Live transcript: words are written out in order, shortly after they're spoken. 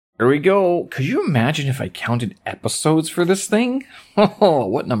Here we go. Could you imagine if I counted episodes for this thing? Oh,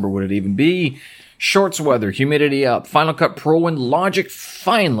 what number would it even be? Shorts weather, humidity up, Final Cut Pro and Logic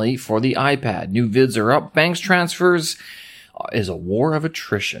finally for the iPad. New vids are up, banks transfers is a war of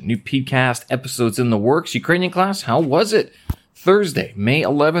attrition. New podcast episodes in the works. Ukrainian class, how was it? Thursday, May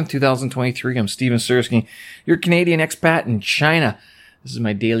 11th, 2023. I'm Steven Sersky, your Canadian expat in China. This is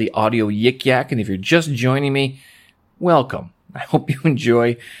my daily audio yik yak, and if you're just joining me, welcome. I hope you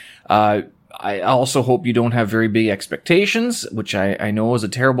enjoy. I also hope you don't have very big expectations, which I know is a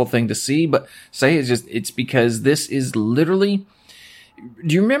terrible thing to see, but it's because this is literally,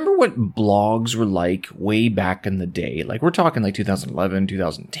 do you remember what blogs were like way back in the day? Like, we're talking like 2011,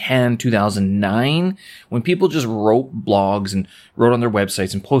 2010, 2009, when people just wrote blogs and wrote on their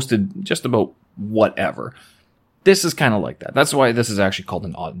websites and posted just about whatever. This is kind of like that. That's why this is actually called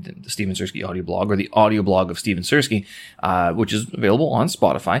the Steven Sersky audio blog, or the audio blog of Steven Sersky, which is available on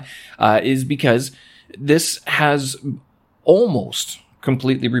Spotify, is because this has almost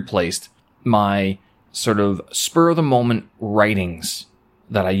completely replaced my sort of spur of the moment writings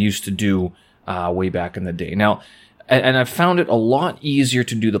that I used to do way back in the day. Now, and I've found it a lot easier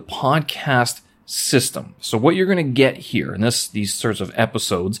to do the podcast system. So what you're going to get here in these sorts of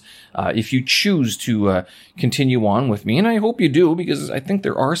episodes, if you choose to continue on with me, and I hope you do, because I think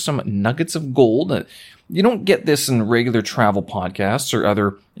there are some nuggets of gold. You don't get this in regular travel podcasts or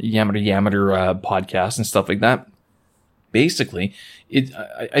other yammer podcasts and stuff like that. Basically,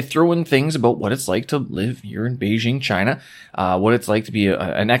 I throw in things about what it's like to live here in Beijing, China, what it's like to be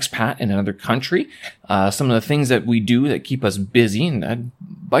an expat in another country, some of the things that we do that keep us busy. And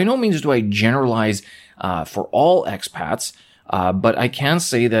by no means do I generalize for all expats, but I can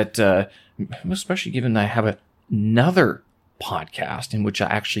say that, especially given that I have another podcast in which I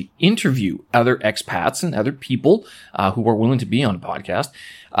actually interview other expats and other people who are willing to be on a podcast,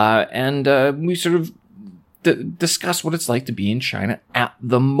 and we sort of discuss what it's like to be in China at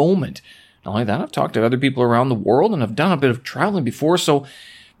the moment. Not only that, I've talked to other people around the world, and I've done a bit of traveling before. So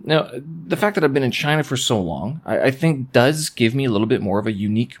now, the fact that I've been in China for so long, I think does give me a little bit more of a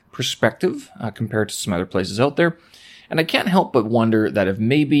unique perspective compared to some other places out there. And I can't help but wonder that if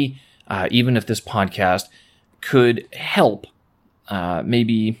maybe, even if this podcast could help,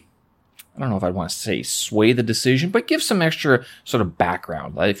 maybe, I don't know if I'd want to say sway the decision, but give some extra sort of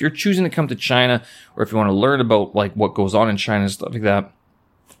background. Like, if you're choosing to come to China, or if you want to learn about like what goes on in China and stuff like that,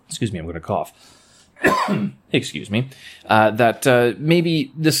 excuse me, I'm going to cough. Excuse me. That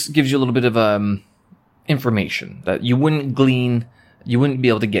maybe this gives you a little bit of information that you wouldn't be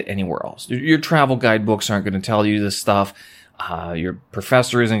able to get anywhere else. Your travel guidebooks aren't going to tell you this stuff. Your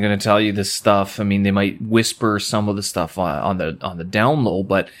professor isn't going to tell you this stuff. I mean, they might whisper some of the stuff on the down low,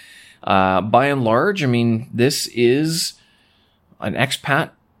 but by and large, I mean, this is an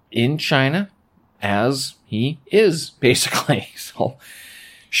expat in China as he is, basically. So,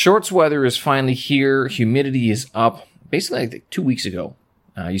 shorts weather is finally here. Humidity is up. Basically, like 2 weeks ago,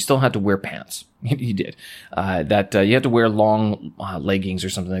 you still had to wear pants. You did. You had to wear long leggings or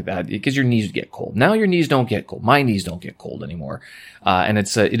something like that because your knees would get cold. Now your knees don't get cold. My knees don't get cold anymore. And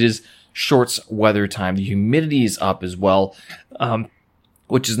it is shorts weather time. The humidity is up as well.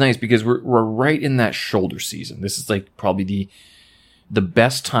 Which is nice because we're right in that shoulder season. This is like probably the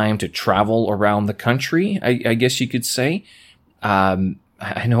best time to travel around the country, I guess you could say.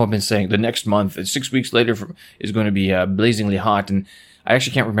 I know I've been saying the next month, 6 weeks later, is going to be blazingly hot, and I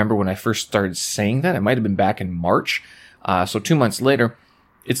actually can't remember when I first started saying that. It might have been back in March. So 2 months later,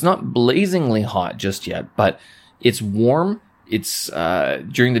 it's not blazingly hot just yet, but it's warm. It's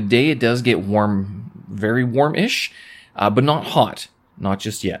during the day it does get warm, very warm-ish, but not hot. Not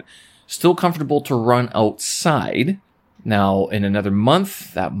just yet. Still comfortable to run outside. Now, in another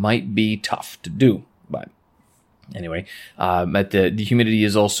month, that might be tough to do. But anyway, the humidity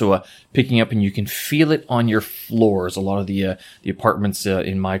is also picking up, and you can feel it on your floors. A lot of the apartments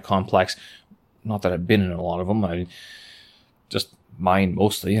in my complex, not that I've been in a lot of them, just mine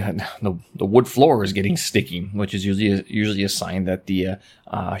mostly. The wood floor is getting sticky, which is usually a sign that the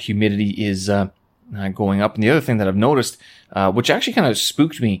humidity is going up. And the other thing that I've noticed, which actually kind of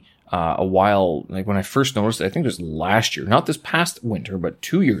spooked me a while, like when I first noticed it, I think it was last year, not this past winter, but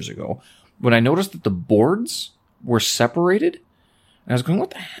 2 years ago, when I noticed that the boards were separated. And I was going, what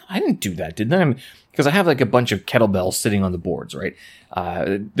the hell? I didn't do that, didn't I? Because I have like a bunch of kettlebells sitting on the boards, right?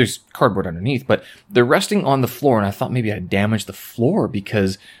 There's cardboard underneath, but they're resting on the floor, and I thought maybe I damaged the floor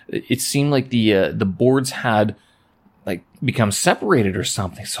because it seemed like the boards had like become separated or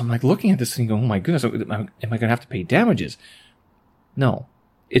something. So I'm like looking at this and going, oh my goodness, am I going to have to pay damages? No,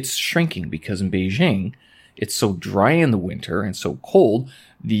 it's shrinking because in Beijing, it's so dry in the winter and so cold,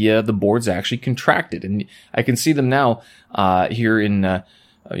 the boards actually contracted. And I can see them now here in,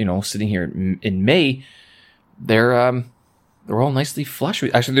 sitting here in May. They're all nicely flush.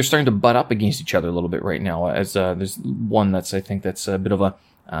 Actually, they're starting to butt up against each other a little bit right now. As there's one I think that's a bit of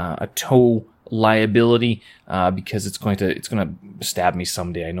a toe liability because it's going to stab me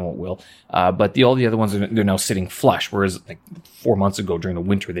someday. I know it will. But all the other ones they're now sitting flush, whereas like 4 months ago during the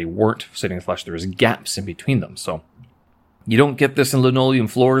winter they weren't sitting flush. There was gaps in between them. So you don't get this in linoleum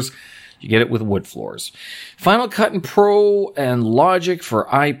floors. You get it with wood floors. Final Cut and Pro and Logic for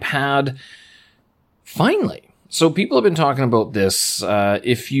iPad. Finally. So people have been talking about this.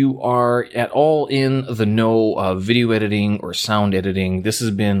 If you are at all in the know of video editing or sound editing, this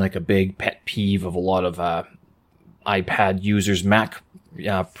has been like a big pet peeve of a lot of iPad users, Mac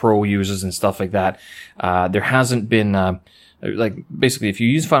Pro users and stuff like that. There hasn't been, basically if you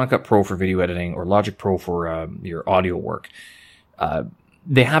use Final Cut Pro for video editing or Logic Pro for your audio work,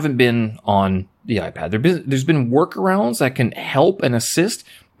 they haven't been on the iPad. There's been workarounds that can help and assist,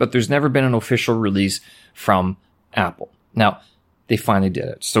 but there's never been an official release from Apple. Now, they finally did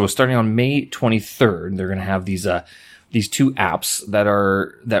it. So starting on May 23rd, they're going to have these two apps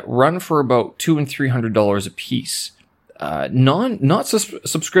that run for about $200 and $300 a piece. Not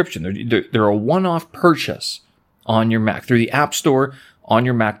subscription. They're a one-off purchase on your Mac through the App Store on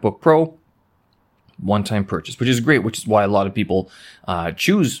your MacBook Pro. One-time purchase, which is great, which is why a lot of people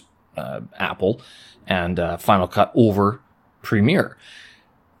choose Apple and Final Cut over Premiere.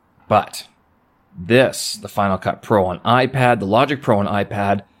 But the Final Cut Pro on iPad, the Logic Pro on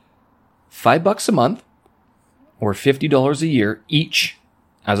iPad, $5 a month or $50 a year each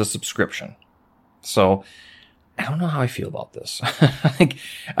as a subscription. So I don't know how I feel about this.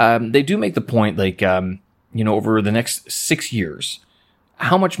 They do make the point, over the next 6 years,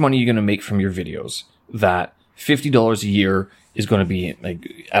 how much money are you going to make from your videos that $50 a year is going to be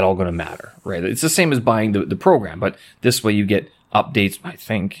at all going to matter, right? It's the same as buying the program, but this way you get updates. I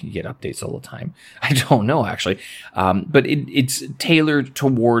think you get updates all the time. I don't know actually. But it's tailored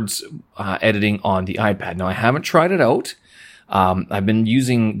towards editing on the iPad. Now I haven't tried it out. I've been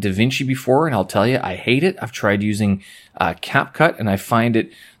using DaVinci before and I'll tell you, I hate it. I've tried using CapCut and I find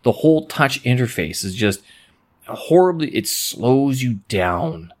the whole touch interface is just it slows you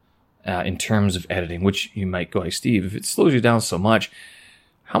down in terms of editing, which you might go, hey Steve, if it slows you down so much,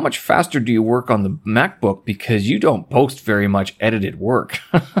 how much faster do you work on the MacBook? Because you don't post very much edited work.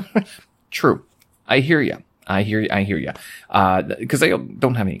 True. I hear you. Because I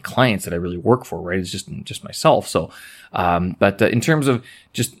don't have any clients that I really work for, right? It's just myself. So, but in terms of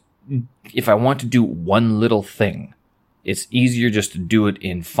just, if I want to do one little thing, it's easier just to do it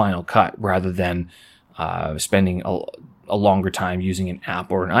in Final Cut rather than spending a longer time using an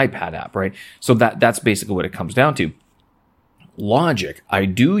app or an iPad app, right? So that's basically what it comes down to. Logic. I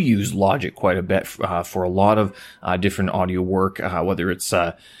do use Logic quite a bit for a lot of different audio work, whether it's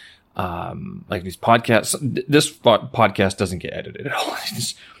like these podcasts. This podcast doesn't get edited at all.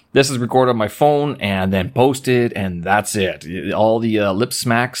 This is recorded on my phone and then posted, and that's it. All the lip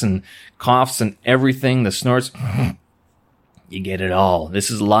smacks and coughs and everything, the snorts, you get it all. This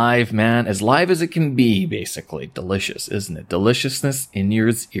is live, man. As live as it can be, basically. Delicious, isn't it? Deliciousness in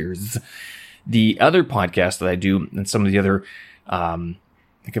your ears. The other podcast that I do, and some of the other,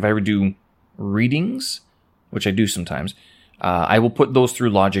 if I ever do readings, which I do sometimes, I will put those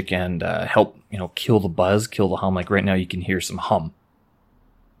through Logic and help, kill the buzz, kill the hum. Like right now you can hear some hum.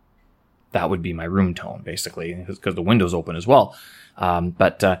 That would be my room tone, basically, because the window's open as well.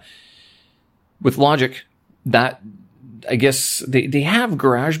 But with Logic, that, I guess they have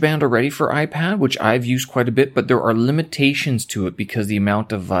GarageBand already for iPad, which I've used quite a bit, but there are limitations to it because the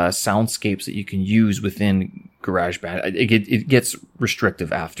amount of soundscapes that you can use within GarageBand, it gets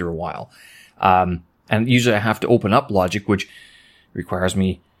restrictive after a while. And usually I have to open up Logic, which requires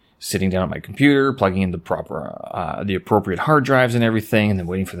me sitting down at my computer, plugging in the appropriate hard drives and everything, and then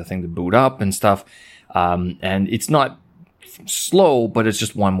waiting for the thing to boot up and stuff. And it's not slow, but it's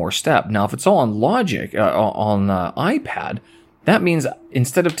just one more step. Now, if it's all on Logic, on iPad, that means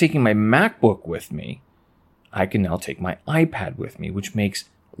instead of taking my MacBook with me, I can now take my iPad with me, which makes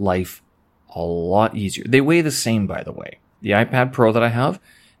life a lot easier. They weigh the same, by the way. The iPad Pro that I have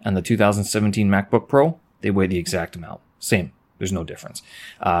and the 2017 MacBook Pro, they weigh the exact amount. Same. There's no difference.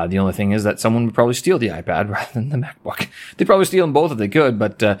 The only thing is that someone would probably steal the iPad rather than the MacBook. They'd probably steal them both if they could,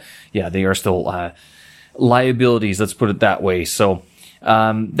 but yeah, they are still liabilities, let's put it that way. So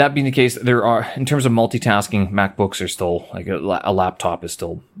that being the case, there are, in terms of multitasking, MacBooks are still, like a laptop is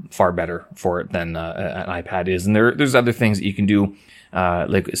still far better for it than an iPad is. And there's other things that you can do,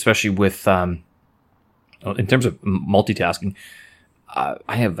 like especially with in terms of multitasking,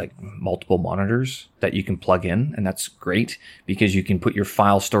 I have like multiple monitors that you can plug in, and that's great because you can put your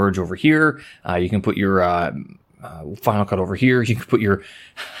file storage over here. You can put your Final Cut over here. You can put your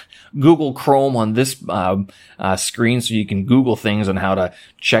Google Chrome on this screen, so you can Google things on how to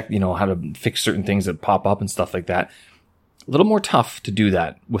check, how to fix certain things that pop up and stuff like that. A little more tough to do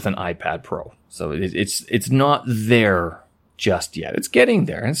that with an iPad Pro. So it's not there just yet. It's getting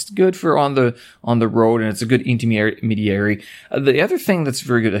there. It's good for on the road, and it's a good intermediary. The other thing that's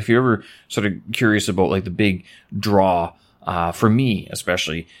very good, if you're ever sort of curious about like the big draw, for me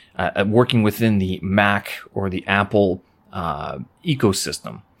especially, working within the Mac or the Apple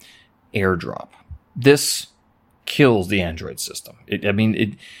ecosystem, AirDrop. This kills the Android system.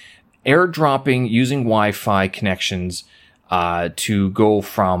 AirDropping using Wi-Fi connections to go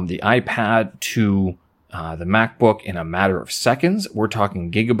from the iPad to the MacBook in a matter of seconds. We're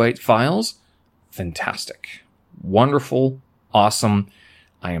talking gigabyte files. Fantastic. Wonderful. Awesome.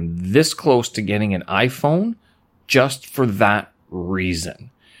 I am this close to getting an iPhone just for that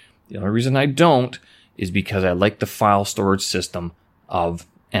reason. The only reason I don't is because I like the file storage system of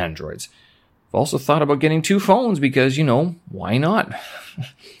Androids. I've also thought about getting 2 phones because, why not?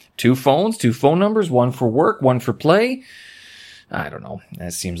 2 phones, 2 phone numbers, one for work, one for play. I don't know.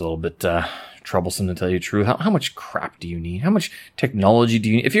 That seems a little bit troublesome, to tell you the truth. How much crap do you need? How much technology do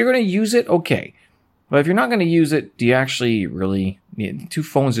you need? If you're going to use it, okay. But if you're not going to use it, do you actually really need 2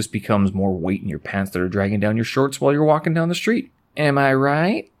 phones? Just becomes more weight in your pants that are dragging down your shorts while you're walking down the street. Am I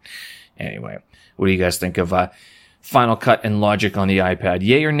right? Anyway, what do you guys think of Final Cut and Logic on the iPad?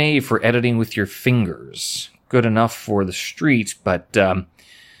 Yay or nay for editing with your fingers? Good enough for the street, but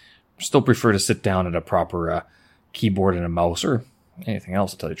still prefer to sit down at a proper keyboard and a mouse, or anything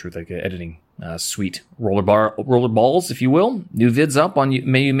else, to tell you the truth, like editing sweet roller balls, if you will. New vids up on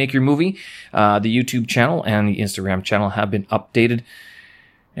May You Make Your Movie. The YouTube channel and the Instagram channel have been updated.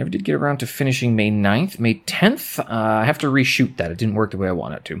 Never did get around to finishing May 9th. May 10th, I have to reshoot that. It didn't work the way I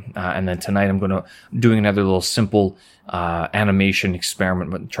wanted it to. And then tonight I'm doing another little simple animation experiment,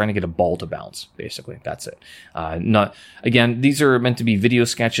 but trying to get a ball to bounce, basically. That's it. Again, these are meant to be video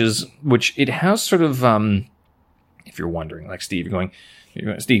sketches, which it has sort of, if you're wondering, like Steve,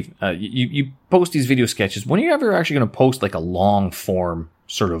 Steve, you post these video sketches. When are you ever actually going to post like a long form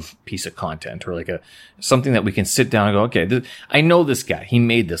sort of piece of content, or like something that we can sit down and go, okay, I know this guy, he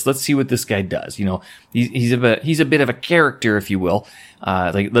made this. Let's see what this guy does. He's a bit of a character, if you will.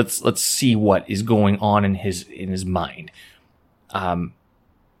 Let's see what is going on in his mind. I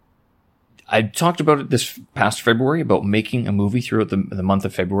talked about it this past February about making a movie throughout the month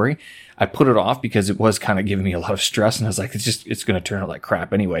of February. I put it off because it was kind of giving me a lot of stress, and I was like, it's going to turn out like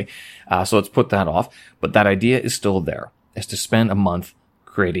crap anyway. So let's put that off. But that idea is still there, is to spend a month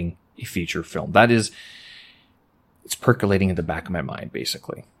creating a feature film. It's percolating in the back of my mind,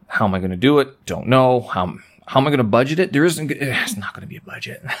 basically. How am I going to do it? Don't know. How am I going to budget it? It's not going to be a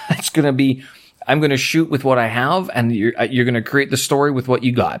budget. It's going to be, I'm going to shoot with what I have, and you're going to create the story with what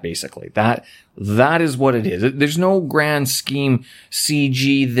you got, basically. That is what it is. There's no grand scheme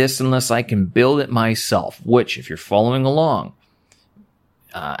CG this unless I can build it myself, which, if you're following along,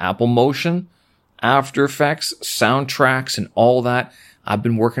 Apple Motion, After Effects, soundtracks, and all that, I've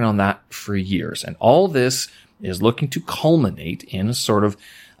been working on that for years. And all this is looking to culminate in a sort of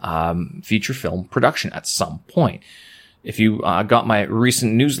feature film production at some point. If you got my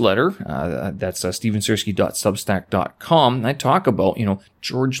recent newsletter, that's stevensersky.substack.com, I talk about,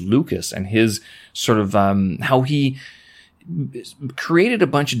 George Lucas and his sort of how he created a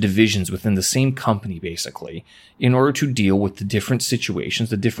bunch of divisions within the same company, basically, in order to deal with the different situations,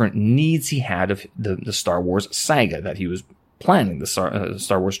 the different needs he had of the Star Wars saga that he was planning, the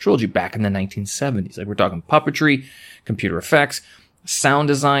Star Wars trilogy back in the 1970s. Like, we're talking puppetry, computer effects, sound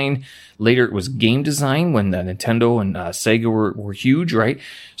design. Later it was game design when Nintendo and Sega were huge, right?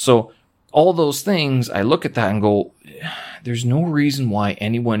 So all those things, I look at that and go, there's no reason why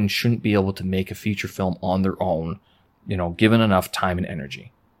anyone shouldn't be able to make a feature film on their own, given enough time and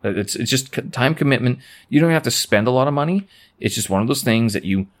energy. It's just time commitment. You don't have to spend a lot of money. It's just one of those things that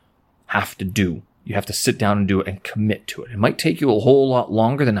you have to do. You have to sit down and do it and commit to it. It might take you a whole lot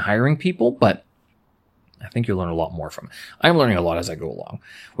longer than hiring people, but I think you'll learn a lot more from it. I'm learning a lot as I go along,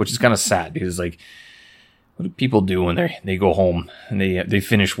 which is kind of sad because, like, what do people do when they go home and they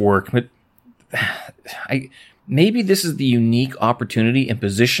finish work? But maybe this is the unique opportunity and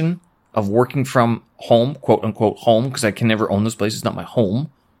position of working from home, quote unquote home, because I can never own this place. It's not my home.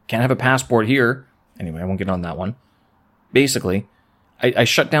 Can't have a passport here. Anyway, I won't get on that one. Basically, I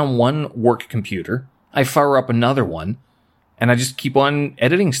shut down one work computer. I fire up another one. And I just keep on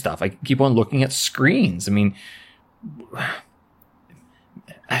editing stuff. I keep on looking at screens. I mean,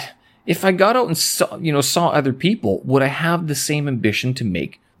 if I got out and saw other people, would I have the same ambition to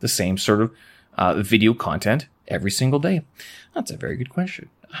make the same sort of video content every single day? That's a very good question.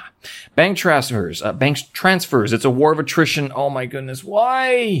 Bank transfers. It's a war of attrition. Oh my goodness.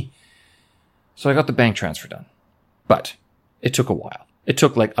 Why? So I got the bank transfer done, but it took a while. It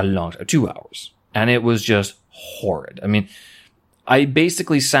took like a long time, 2 hours, and it was just horrid. I mean, I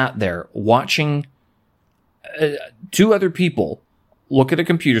basically sat there watching two other people look at a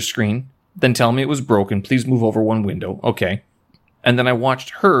computer screen, then tell me it was broken. Please move over one window. Okay. And then I watched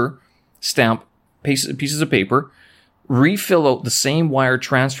her stamp pieces of paper, refill out the same wire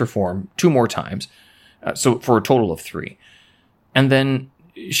transfer form 2 more times. So for a total of 3. And then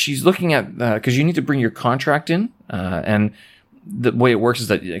she's looking at, cause you need to bring your contract in, and the way it works is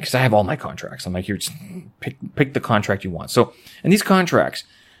that, cause I have all my contracts. I'm like, here, just pick the contract you want. So, and these contracts,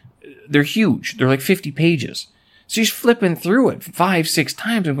 they're huge. They're like 50 pages. So she's flipping through it 5-6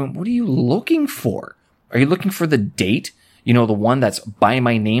 times and going, what are you looking for? Are you looking for the date? You know, the one that's by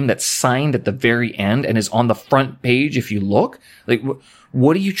my name, that's signed at the very end and is on the front page if you look? Like,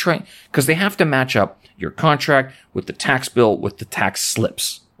 what are you trying? Because they have to match up your contract with the tax bill, with the tax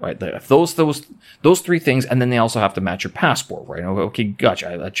slips, right? Those 3 things, and then they also have to match your passport, right? Okay,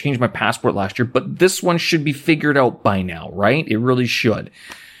 gotcha. I changed my passport last year, but this one should be figured out by now, right? It really should.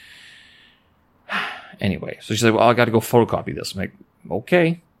 Anyway, so she said, well, I got to go photocopy this. I'm like,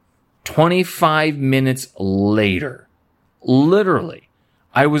 okay. 25 minutes later, literally,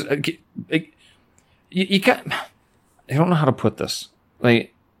 I was, you got, I don't know how to put this.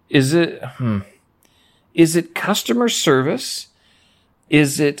 Like, is it customer service?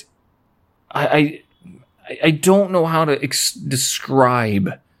 Is it, I don't know how to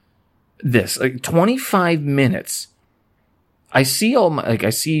describe this. Like 25 minutes. I see I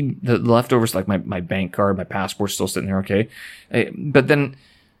see the leftovers, like my bank card, my passport still sitting there. Okay. But then,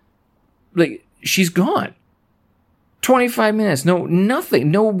 like, she's gone. 25 minutes. No,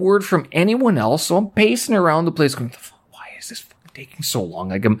 nothing. No word from anyone else. So I'm pacing around the place going, why is this taking so long?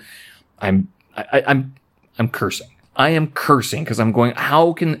 Like I'm cursing. I am cursing because I'm going,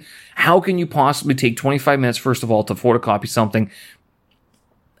 how can you possibly take 25 minutes, first of all, to photocopy something?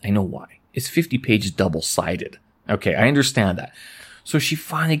 I know why. It's 50 pages double-sided. Okay, I understand that. So she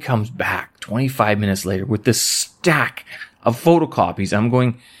finally comes back 25 minutes later with this stack of photocopies. I'm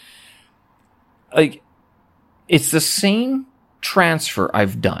going, like, it's the same transfer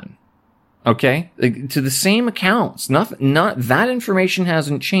I've done. Okay? Like, to the same accounts. Not that information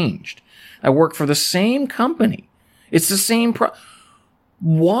hasn't changed. I work for the same company. It's the same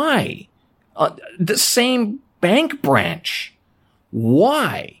why? The same bank branch.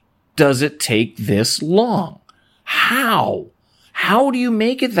 Why does it take this long? How? How do you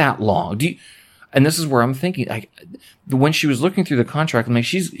make it that long? And this is where I'm thinking, when she was looking through the contract, I'm like,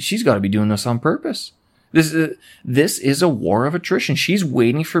 she's got to be doing this on purpose. This is a war of attrition. She's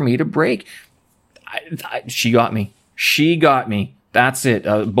waiting for me to break. She got me. She got me. That's it.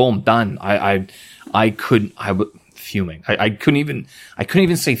 Boom, done. I was fuming. I couldn't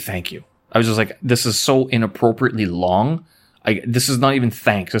even say thank you. I was just like, this is so inappropriately long. This is not even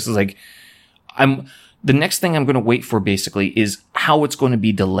thanks. This is like, the next thing I'm going to wait for basically is how it's going to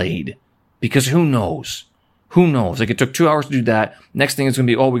be delayed, because who knows? Who knows? Like, it took 2 hours to do that. Next thing is going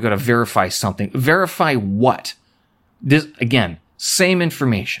to be, we got to verify something. Verify what? This, again, same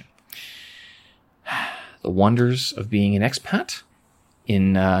information. The wonders of being an expat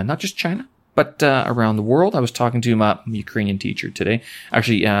in, not just China, but, around the world. I was talking to my Ukrainian teacher today.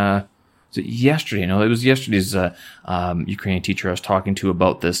 Actually, was it yesterday? No, it was yesterday's Ukrainian teacher I was talking to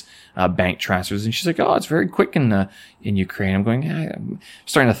about this bank transfers, and she's like, "Oh, it's very quick in Ukraine." I'm going, I'm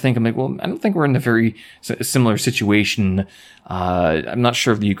starting to think. I'm like, well, I don't think we're in a very similar situation. I'm not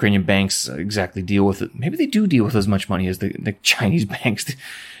sure if the Ukrainian banks exactly deal with it. Maybe they do deal with as much money as the Chinese banks.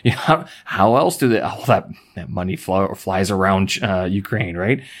 You know, how else do they? All that money flies around Ukraine,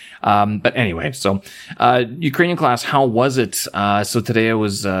 right? But anyway, so Ukrainian class, how was it? So today I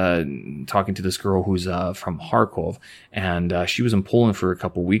was talking to this girl who's from Kharkov, and she was in Poland for a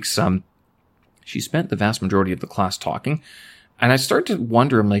couple weeks. She spent the vast majority of the class talking, and I start to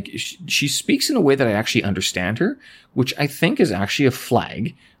wonder, I'm like, she speaks in a way that I actually understand her, which I think is actually a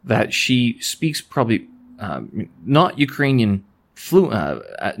flag that she speaks probably not Ukrainian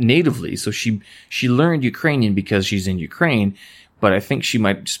natively. So she learned Ukrainian because she's in Ukraine, but I think she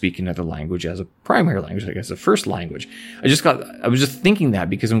might speak another language as a primary language, like as a first language. I was just thinking that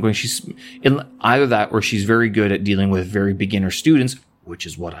because I'm going, she's in either that or she's very good at dealing with very beginner students, which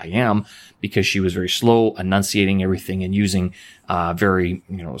is what I am, because she was very slow enunciating everything and using very,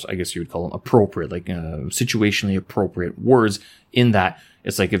 I guess you would call them appropriate, like situationally appropriate words. In that,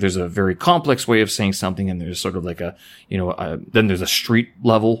 it's like if there's a very complex way of saying something and there's sort of like then there's a street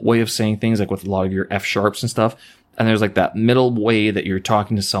level way of saying things, like with a lot of your F sharps and stuff. And there's like that middle way that you're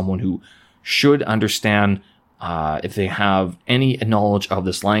talking to someone who should understand, if they have any knowledge of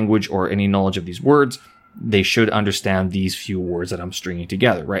this language or any knowledge of these words, they should understand these few words that I'm stringing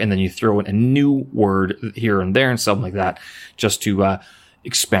together, right? And then you throw in a new word here and there and something like that just to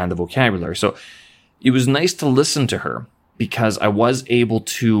expand the vocabulary. So it was nice to listen to her because I was able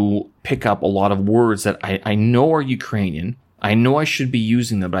to pick up a lot of words that I know are Ukrainian. I know I should be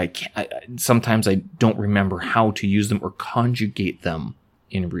using them, but sometimes I don't remember how to use them or conjugate them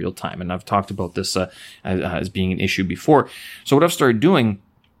in real time. And I've talked about this as being an issue before. So what I've started doing,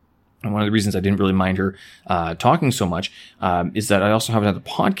 and one of the reasons I didn't really mind her talking so much, is that I also have another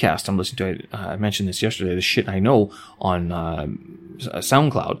podcast I'm listening to. I mentioned this yesterday, The Shit I Know, on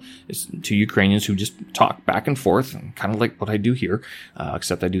SoundCloud. It's to Ukrainians who just talk back and forth, kind of like what I do here,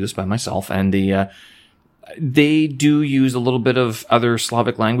 except I do this by myself. And they do use a little bit of other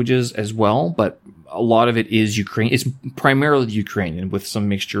Slavic languages as well, but a lot of it is Ukrainian. It's primarily Ukrainian with some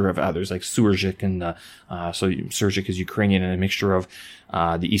mixture of others like Surgic, and so Surgic is Ukrainian and a mixture of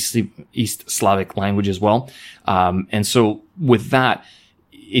the East Slavic language as well. And so with that,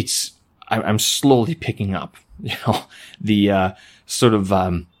 I'm slowly picking up, the sort of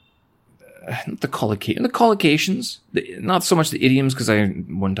the collocations, not so much the idioms because I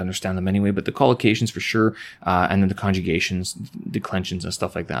wouldn't understand them anyway, but the collocations for sure, and then the conjugations, declensions, and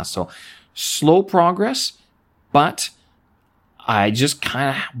stuff like that. So slow progress, but I just kind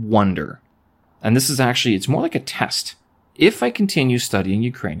of wonder, and this is actually, it's more like a test. If I continue studying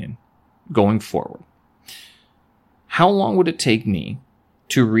Ukrainian going forward, how long would it take me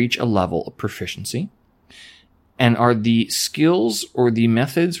to reach a level of proficiency? And are the skills or the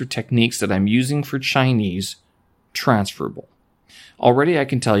methods or techniques that I'm using for Chinese transferable? Already I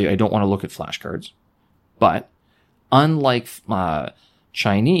can tell you I don't want to look at flashcards, but unlike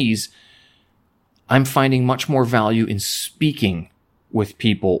Chinese, I'm finding much more value in speaking with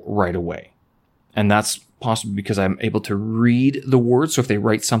people right away. And that's possibly because I'm able to read the words. So if they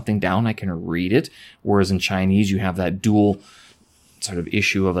write something down, I can read it. Whereas in Chinese, you have that dual sort of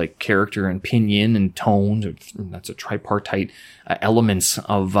issue of like character and pinyin and tone. That's a tripartite elements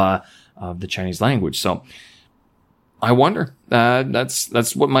of the Chinese language. So I wonder,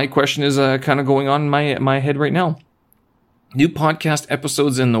 that's what my question is, kind of going on in my head right now. New podcast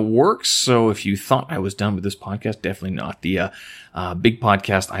episodes in the works. So if you thought I was done with this podcast, definitely not. The big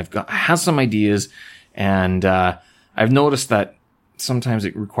podcast has some ideas, and I've noticed that sometimes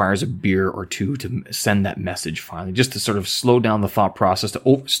it requires a beer or two to send that message finally, just to sort of slow down the thought process,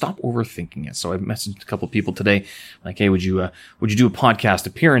 to stop overthinking it. So I messaged a couple of people today, like, hey, would you do a podcast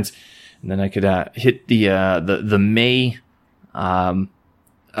appearance? And then I could hit the May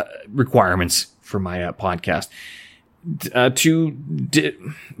requirements for my podcast.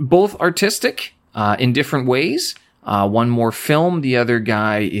 Both artistic in different ways. One more film, the other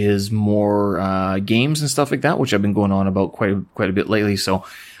guy is more games and stuff like that, which I've been going on about quite a bit lately. So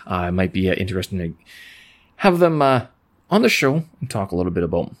it might be interesting to have them on the show and talk a little bit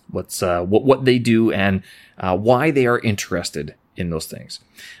about what they do and why they are interested in those things.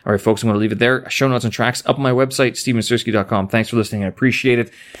 All right, folks, I'm going to leave it there. Show notes and tracks up on my website, stevensersky.com. Thanks for listening. I appreciate it.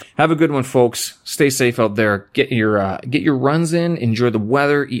 Have a good one, folks. Stay safe out there. Get your runs in. Enjoy the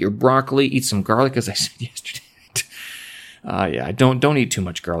weather. Eat your broccoli. Eat some garlic, as I said yesterday. Yeah, don't eat too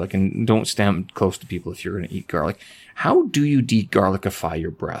much garlic, and don't stand close to people if you're going to eat garlic. How do you de-garlicify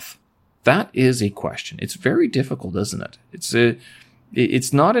your breath? That is a question. It's very difficult, isn't it?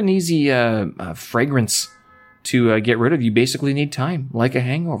 It's not an easy fragrance to get rid of. You basically need time, like a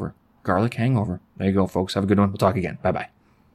hangover, garlic hangover. There you go, folks. Have a good one. We'll talk again. Bye-bye.